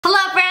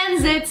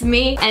it's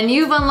me, and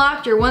you've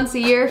unlocked your once a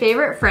year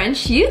favorite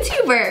French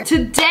YouTuber.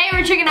 Today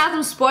we're checking out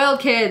some spoiled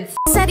kids.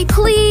 Sadie,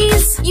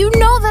 please. You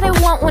know that I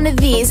want one of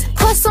these.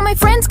 Plus, all my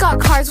friends got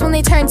cars when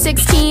they turned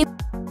 16.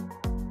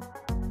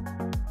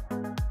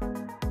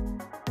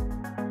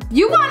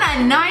 You want a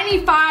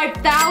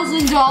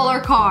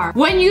 $95,000 car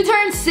when you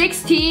turn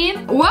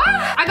 16? What?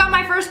 I got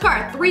my first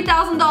car,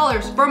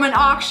 $3,000 from an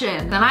auction,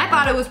 and I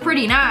thought it was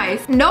pretty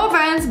nice. No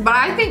offense, but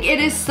I think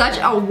it is such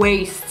a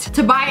waste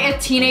to buy a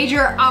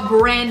teenager a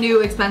brand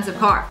new expensive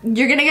car.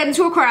 You're gonna get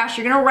into a crash,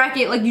 you're gonna wreck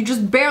it like you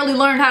just barely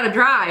learned how to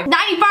drive.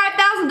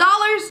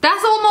 $95,000?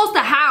 That's almost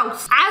a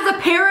house. As a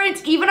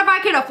parent, even if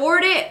I could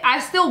afford it, I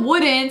still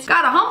wouldn't.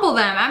 Gotta humble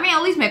them. I mean,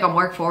 at least make them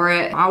work for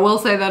it. I will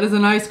say that is a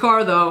nice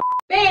car though.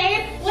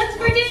 Babe, what's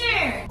for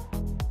dinner?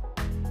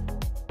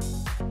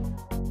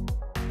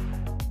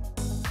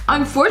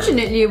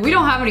 Unfortunately, we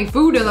don't have any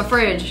food in the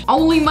fridge.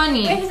 Only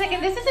money. Wait a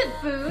second, this isn't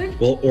food.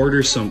 We'll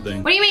order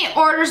something. What do you mean,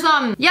 order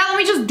something? Yeah, let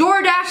me just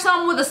DoorDash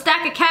something with a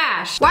stack of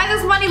cash. Why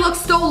does money look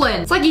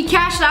stolen? It's like he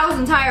cashed out his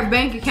entire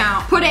bank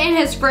account, put it in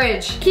his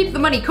fridge, keep the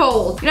money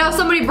cold. You know, if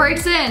somebody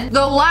breaks in,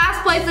 the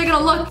last place they're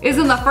gonna look is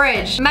in the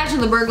fridge. Imagine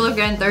the burglar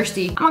getting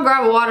thirsty. I'm gonna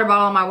grab a water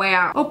bottle on my way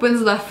out.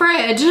 Opens the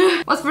fridge.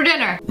 What's for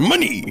dinner?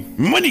 Money,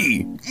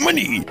 money,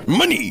 money,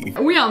 money.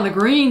 We on the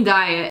green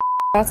diet.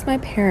 That's my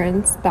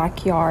parents'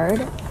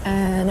 backyard,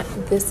 and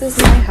this is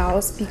my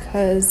house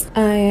because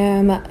I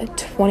am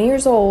 20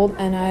 years old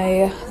and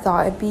I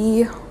thought it'd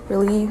be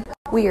really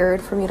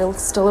weird for me to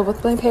still live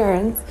with my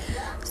parents.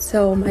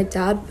 So my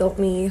dad built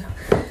me.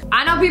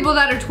 I know people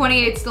that are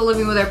 28 still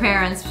living with their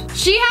parents.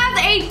 She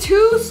has a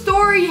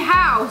 2-story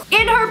house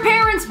in her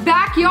parents'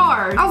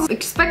 backyard. I was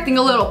expecting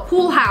a little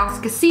pool house,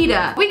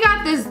 casita. We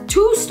got this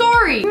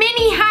 2-story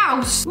mini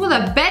house with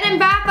a bed and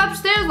bath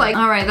upstairs. Like,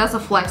 all right, that's a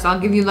flex. I'll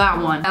give you that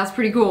one. That's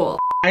pretty cool.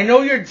 I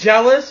know you're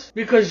jealous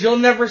because you'll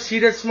never see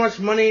this much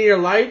money in your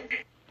life.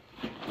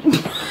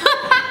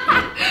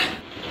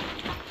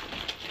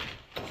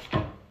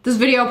 This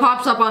video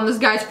pops up on this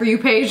guy's For You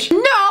page. No,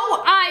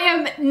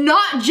 I am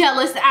not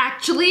jealous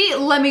actually.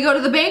 Let me go to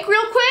the bank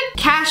real quick,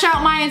 cash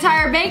out my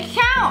entire bank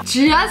account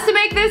just to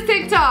make this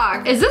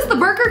TikTok. Is this the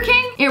Burger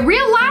King in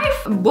real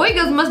life?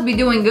 Boygas must be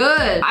doing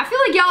good. I feel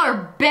like y'all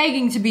are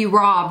begging to be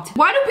robbed.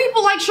 Why do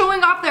people like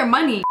showing off their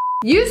money?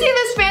 You see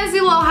this fancy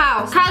little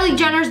house. Kylie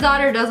Jenner's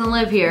daughter doesn't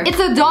live here.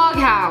 It's a dog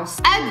house.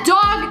 A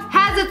dog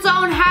has its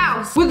own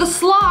house with a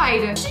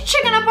slide. She's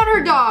checking up on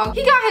her dog.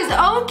 He got his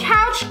own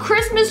couch,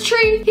 Christmas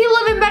tree. He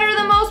living better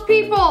than most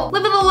people.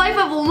 Living the life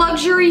of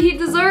luxury he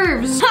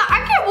deserves.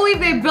 I can't believe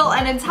they built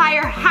an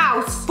entire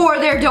house for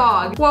their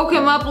dog. Woke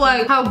him up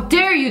like, how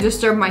dare you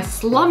disturb my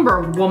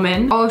slumber,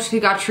 woman? Oh, she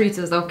got treats,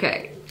 is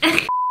okay.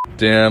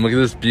 Damn, look at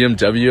this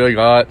BMW I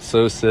got,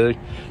 so sick.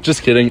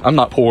 Just kidding, I'm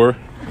not poor.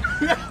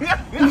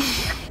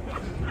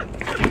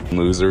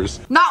 Losers.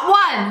 Not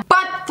one,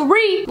 but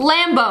 3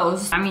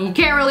 Lambos. I mean, you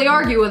can't really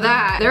argue with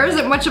that. There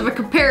isn't much of a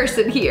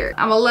comparison here.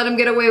 I'm gonna let him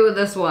get away with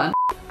this one.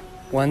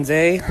 One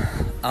day,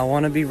 I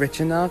want to be rich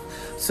enough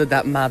so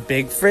that my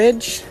big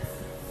fridge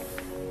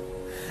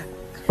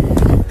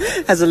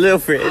has a little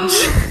fridge.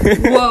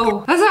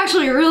 Whoa, that's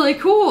actually really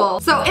cool.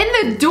 So in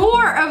the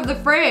door of the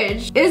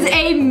fridge is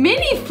a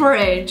mini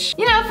fridge.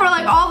 You know, for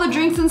like all the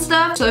drinks and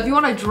stuff. So if you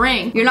want to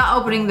drink, you're not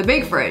opening the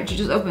big fridge. You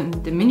just open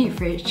the mini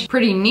fridge.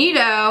 Pretty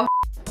neato.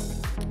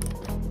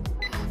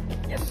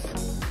 Yes.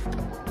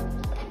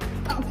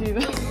 I'll do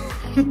that.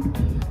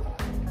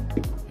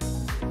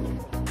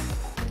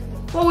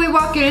 What are we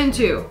walking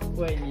into?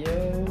 Wait,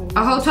 yo.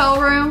 A hotel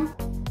room?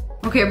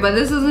 Okay, but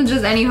this isn't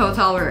just any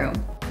hotel room.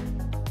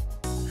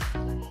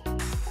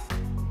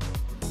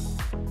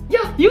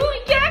 Yeah, you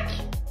like yak?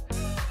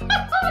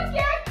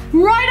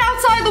 Right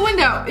outside the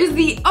window is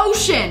the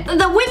ocean.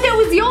 The window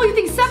is the only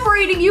thing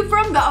separating you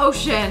from the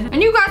ocean.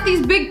 And you got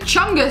these big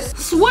chungus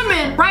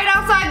swimming right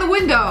outside the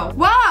window.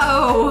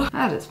 Whoa,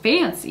 that is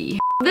fancy.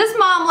 This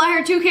mom let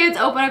her 2 kids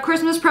open a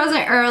Christmas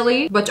present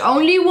early, but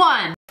only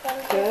one.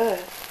 Good.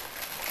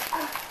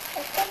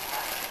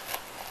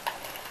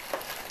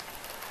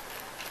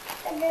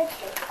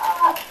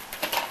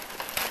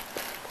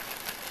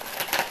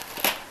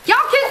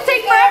 Y'all kids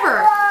take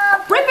forever.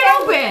 Rip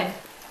it open.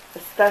 A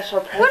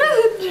special present. What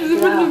is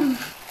it?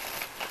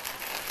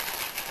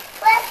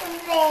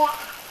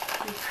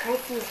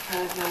 Christmas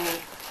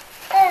present.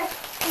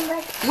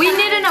 We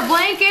knit in a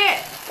blanket.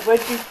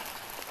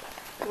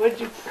 What'd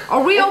you?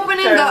 Are we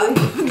opening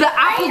the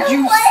apple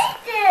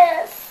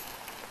juice?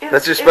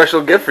 That's your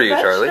special gift for you,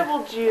 Charlie.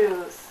 Vegetable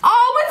juice.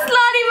 Oh, it's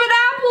not even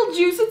apple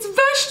juice. It's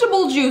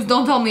vegetable juice.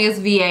 Don't tell me it's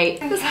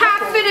V8. It's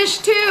half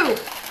finished too.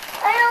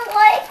 I don't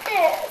like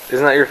this.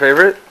 Isn't that your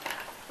favorite?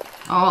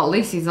 Oh, at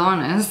least he's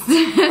honest.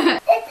 It's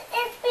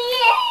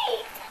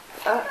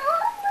V8.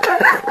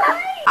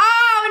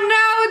 Oh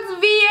no, it's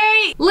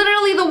V8.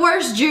 Literally the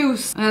worst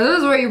juice. Now, this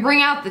is where you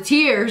bring out the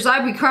tears.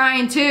 I'd be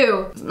crying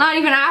too. It's not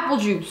even apple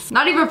juice.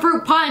 Not even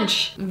fruit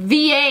punch.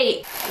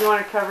 V8. You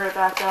want to cover it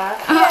back up?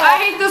 I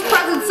hate this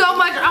present so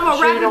much. I'm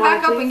gonna wrap it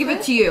back up and give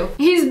it to you.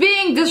 He's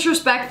being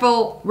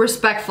disrespectful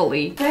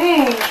respectfully.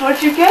 Thanks.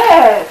 What'd you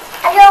get?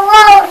 I got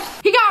rolls.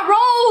 He got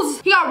rolls.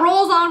 He got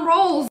rolls on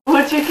rolls.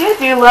 What'd you get?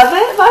 Do you love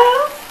it,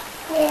 Miles?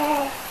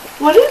 Yeah.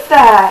 What is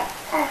that?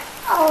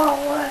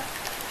 Oh.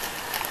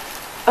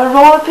 A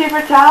roll of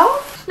paper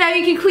towels? Now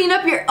you can clean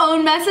up your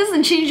own messes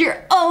and change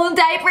your own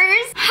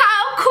diapers.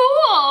 How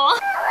cool!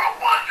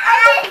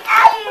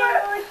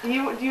 Do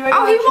you like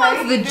Oh, he the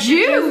wants tray? the You get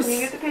juice. You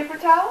get the paper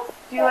towels?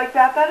 Do you like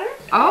that better?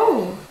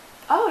 Oh.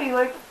 Oh, you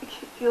like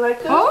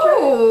those?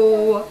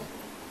 Oh.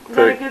 Is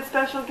that a good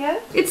special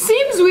gift? It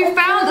seems we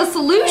found a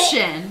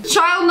solution.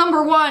 Child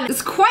number 1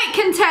 is quite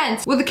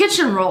content with a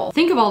kitchen roll.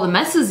 Think of all the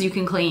messes you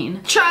can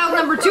clean. Child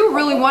number 2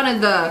 really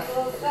wanted the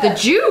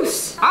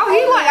juice. Oh,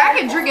 I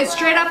can drink it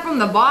straight up from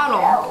the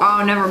bottle.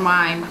 Oh, never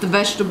mind. The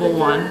vegetable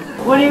one.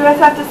 What do you guys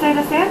have to say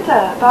to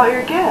Santa about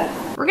your gift?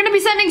 We're gonna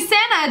be sending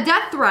Santa a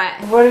death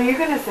threat. What are you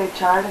gonna say,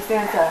 Char, to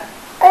Santa?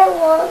 I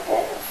want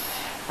this.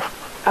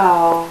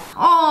 Oh.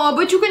 Oh,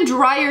 but you can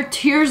dry your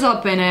tears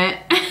up in it.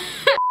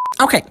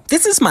 Okay,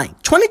 this is my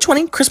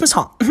 2020 Christmas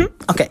haul.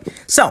 Okay,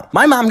 so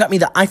my mom got me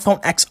the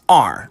iPhone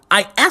XR.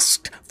 I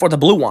asked for the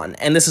blue one,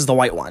 and this is the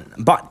white one,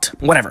 but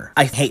whatever.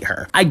 I hate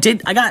her. I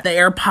got the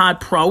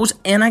AirPod Pros,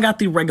 and I got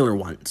the regular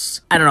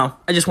ones. I don't know.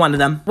 I just wanted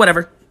them.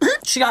 Whatever.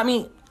 She got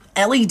me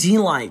LED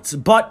lights,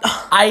 but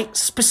I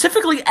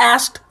specifically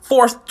asked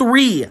for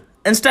 3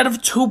 instead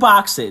of 2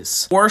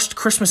 boxes. Worst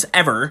Christmas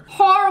ever.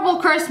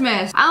 Horrible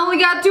Christmas. I only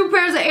got 2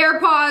 pairs of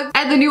AirPods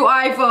and the new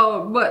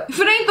iPhone, but if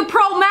it ain't the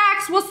Pro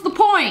Max, what's the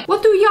point?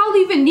 What do y'all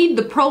even need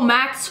the Pro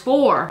Max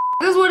for?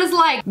 This is what it's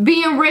like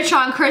being rich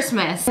on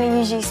Christmas. We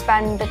usually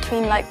spend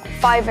between like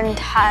 5 and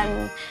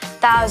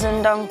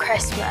 10,000 on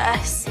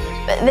Christmas,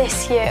 but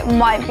this year it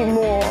might be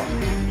more.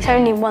 It's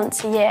only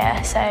once a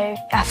year, so you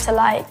have to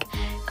like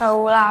go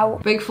all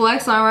out. Big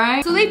flex,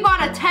 alright? So they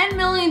bought a $10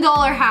 million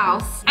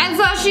house, and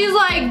so she's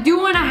like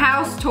doing a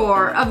house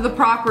tour of the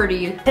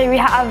property. So we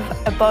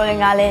have a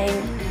bowling alley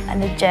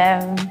and a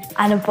gym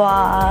and a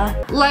bar.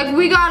 Like,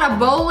 we got a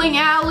bowling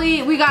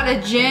alley, we got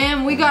a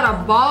gym, we got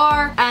a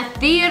bar, a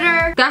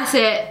theater. That's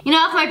it. You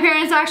know, if my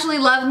parents actually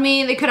loved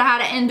me, they could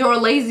have had an indoor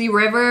lazy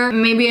river,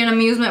 maybe an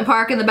amusement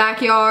park in the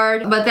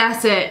backyard, but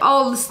that's it.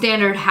 All the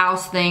standard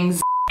house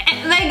things.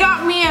 And they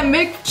got me a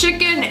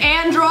McChicken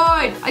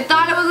Android. I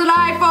thought it was an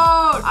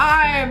iPhone.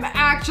 I'm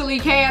actually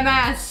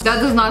KMS. That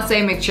does not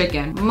say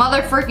McChicken.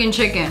 Motherfreaking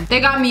chicken.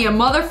 They got me a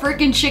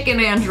motherfreaking chicken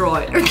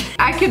Android.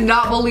 I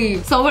cannot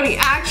believe somebody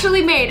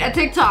actually made a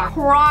TikTok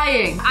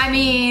crying. I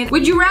mean,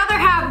 would you rather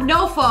have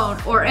no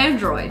phone or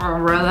Android? I'd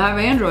rather have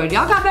Android.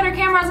 Y'all got better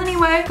cameras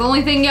anyway. The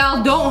only thing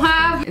y'all don't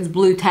have is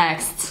blue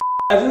texts.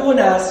 Everyone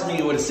asks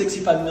me what a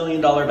 $65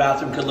 million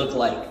bathroom could look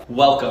like.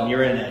 Welcome,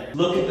 you're in it.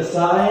 Look at the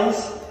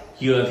size.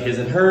 You have his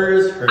and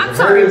hers, hers and hers. I'm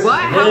sorry,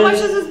 what? How much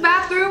is this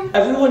bathroom?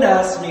 Everyone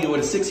asks me what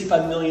a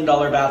 $65 million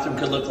bathroom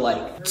could look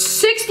like.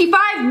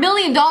 $65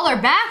 million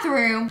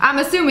bathroom? I'm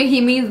assuming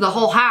he means the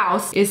whole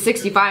house is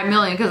 $65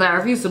 million because I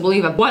refuse to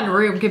believe that one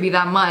room could be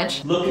that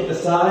much. Look at the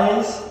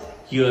size.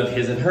 You have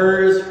his and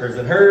hers, hers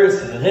and hers,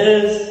 his and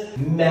his.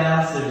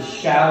 Massive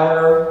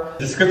shower.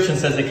 Description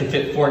says it could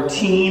fit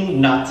 14,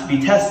 not to be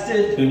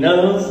tested. Who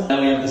knows? Now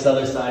we have this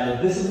other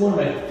side. This is one of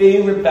my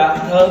favorite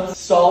bathtubs.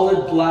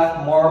 Solid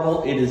black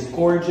marble. It is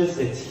gorgeous.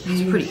 It's huge.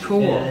 It's pretty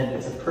cool. And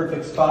it's a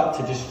perfect spot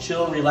to just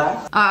chill,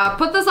 relax.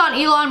 Put this on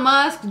Elon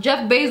Musk,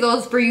 Jeff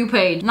Bezos' For You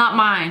page, not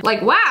mine.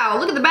 Like, wow,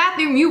 look at the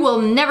bathroom you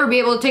will never be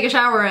able to take a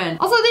shower in.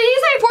 Also, did he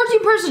say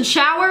 14-person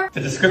shower? The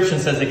description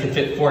says it could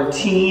fit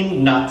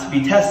 14, not to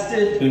be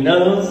tested. Who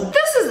knows?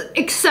 This is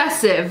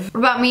excessive. What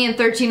about me and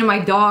 13 of my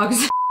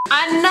dogs?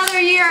 Another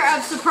year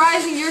of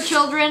surprising your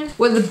children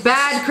with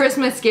bad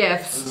Christmas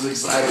gifts. This is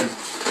exciting.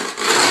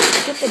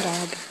 Get the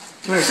dog.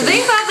 So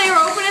they thought they were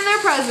opening their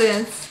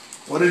presents.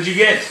 What did you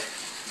get?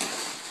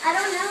 I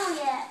don't know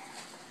yet.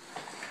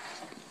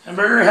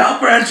 Hamburger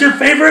Helper, that's your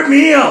favorite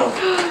meal.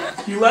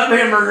 You love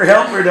Hamburger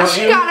Helper, don't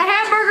you? She got a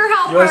hamburger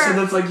helper. You always said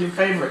that's like your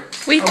favorite.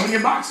 Open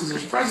your boxes,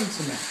 there's presents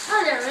in there.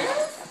 Oh, there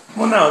is?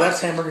 Well, no, that's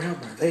Hamburger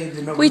Helper. They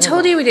didn't know. We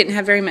told you we didn't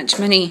have very much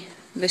money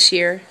this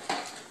year.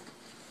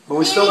 But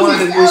we still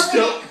wanted to, Her face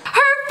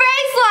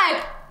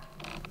like,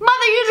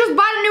 Mother, you just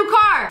bought a new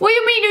car. What do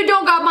you mean you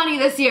don't got money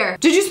this year?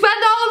 Did you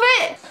spend all of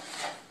it?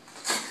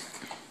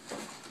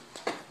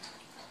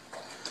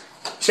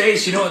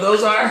 Chase, you know what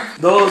those are?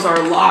 Those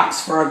are locks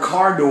for a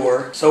car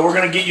door. So we're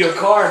gonna get you a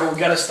car, but we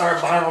gotta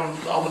start buying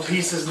all the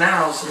pieces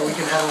now so that we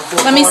can have a full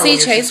car. Let me see,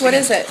 Chase, what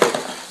is it?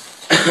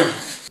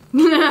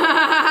 You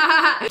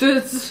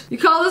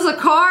call this a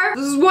car?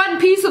 This is one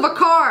piece of a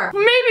car.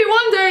 Maybe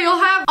one day you'll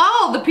have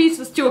all the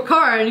pieces to a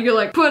car and you can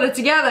like put it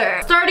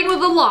together. Starting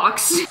with the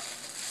locks.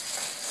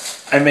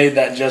 I made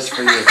that just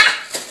for you.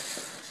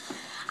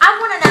 I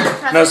want another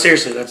present. No,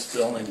 seriously, that's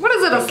the only. What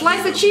is it, a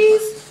slice of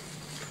cheese?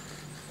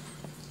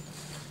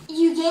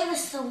 You gave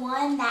us the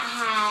one that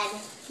had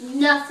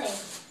nothing.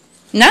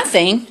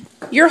 Nothing.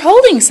 You're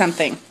holding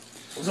something.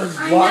 Those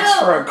are locks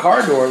for a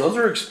car door. Those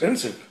are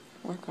expensive.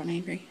 Work on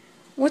Avery.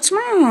 What's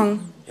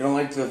wrong? You don't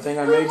like the thing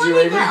I made you,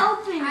 Avery?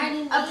 Open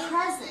a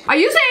present. Are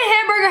you saying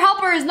Hamburger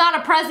Helper is not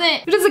a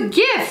present? It is a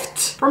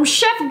gift from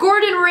Chef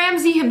Gordon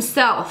Ramsay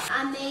himself.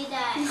 I made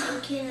that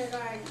in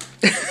kindergarten.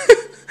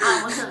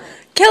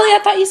 Kelly, I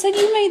thought you said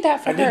you made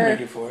that for I her. did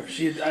make it for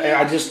her.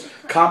 I just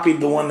copied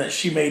the one that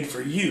she made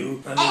for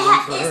you. And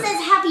It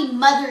says Happy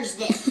Mother's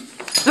Day.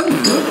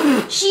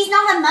 She's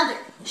not a mother.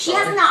 She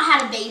has not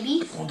had a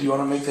baby. Well, do you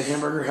want to make the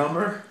Hamburger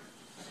Helper?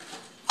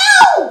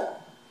 No!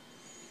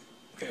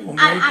 Okay, well,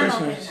 Merry I'm Christmas.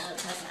 opening another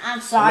present.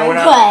 I'm sorry,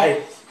 No,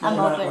 I'm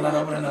we're not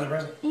opening another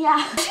present.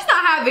 Yeah. She's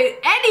not having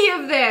any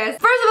of this.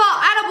 First of all,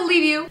 I don't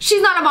believe you.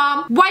 She's not a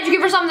mom. Why'd you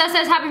give her something that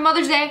says Happy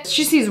Mother's Day?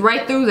 She sees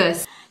right through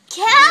this.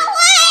 Kelly!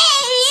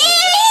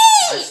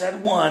 I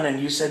said one, and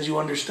you said you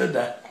understood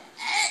that.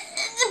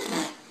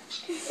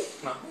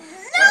 No.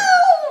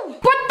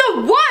 But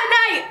the one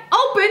I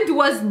opened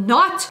was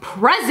not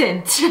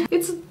present.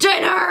 It's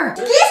dinner.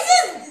 This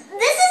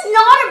is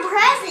not a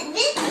present.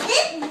 This.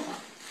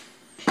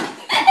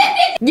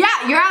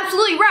 Yeah, you're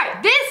absolutely right.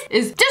 This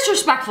is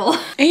disrespectful.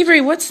 Avery,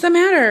 what's the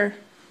matter?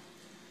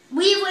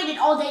 We waited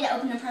all day to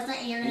open a present,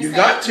 and you're gonna You say,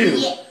 got to.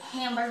 Yeah,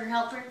 Hamburger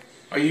Helper.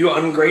 Are you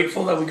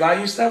ungrateful that we got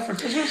you stuff for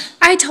Christmas?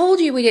 I told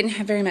you we didn't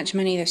have very much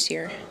money this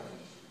year.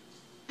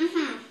 I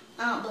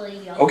don't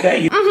believe you.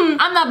 Okay.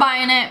 I'm not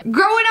buying it.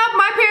 Growing up,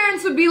 my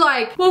parents would be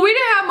like, well, we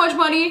didn't have much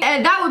money,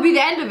 and that would be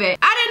the end of it.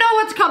 I didn't know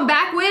what to come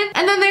back with,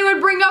 and then they would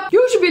bring up,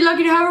 you should be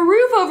lucky to have a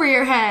roof over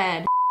your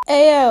head.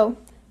 Ayo,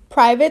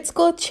 private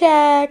school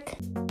check.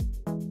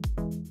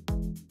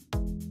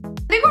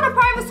 They go to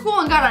private school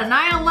and got a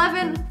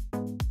 911.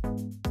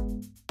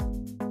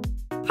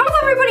 How does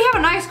everybody have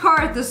a nice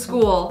car at this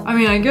school? I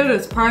mean, I get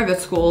it's private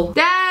school.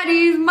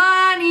 Daddy's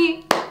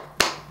money.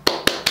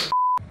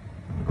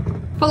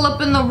 Pull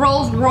up in the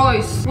Rolls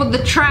Royce with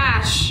the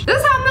trash. This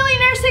is how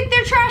millionaires take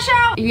their trash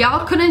out.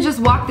 Y'all couldn't just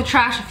walk the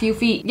trash a few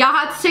feet. Y'all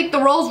had to take the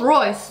Rolls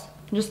Royce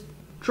and just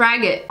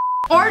drag it.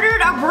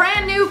 Ordered a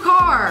brand new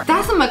car.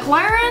 That's a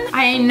McLaren?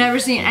 I ain't never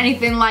seen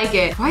anything like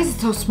it. Why is it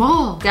so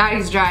small?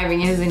 Daddy's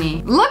driving, isn't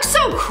he? Looks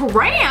so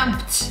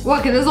cramped.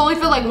 What, can this only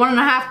fit like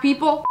 1.5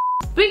 people?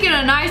 Speaking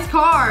of nice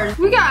cars,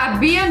 we got a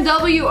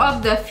BMW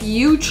of the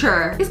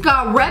future. It's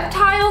got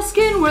reptile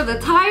skin where the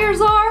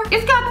tires are.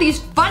 It's got these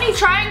funny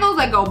triangles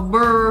that go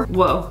brr.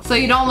 Whoa. So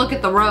you don't look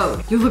at the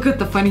road. You look at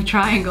the funny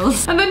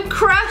triangles. And then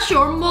crash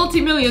your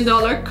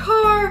multi-million-dollar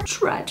car.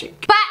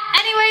 Tragic. But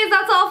anyways,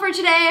 that's all for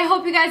today. I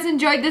hope you guys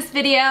enjoyed this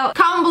video.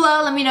 Comment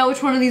below, let me know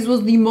which one of these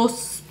was the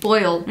most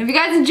spoiled. And if you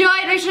guys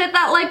enjoyed, make sure to hit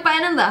that like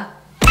button in the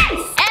face.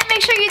 And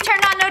make sure you turn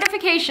on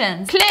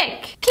notifications.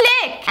 Click,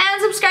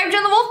 and subscribe to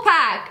join the Wolf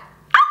Pack.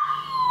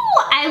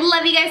 I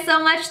love you guys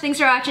so much. Thanks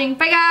for watching.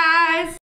 Bye, guys.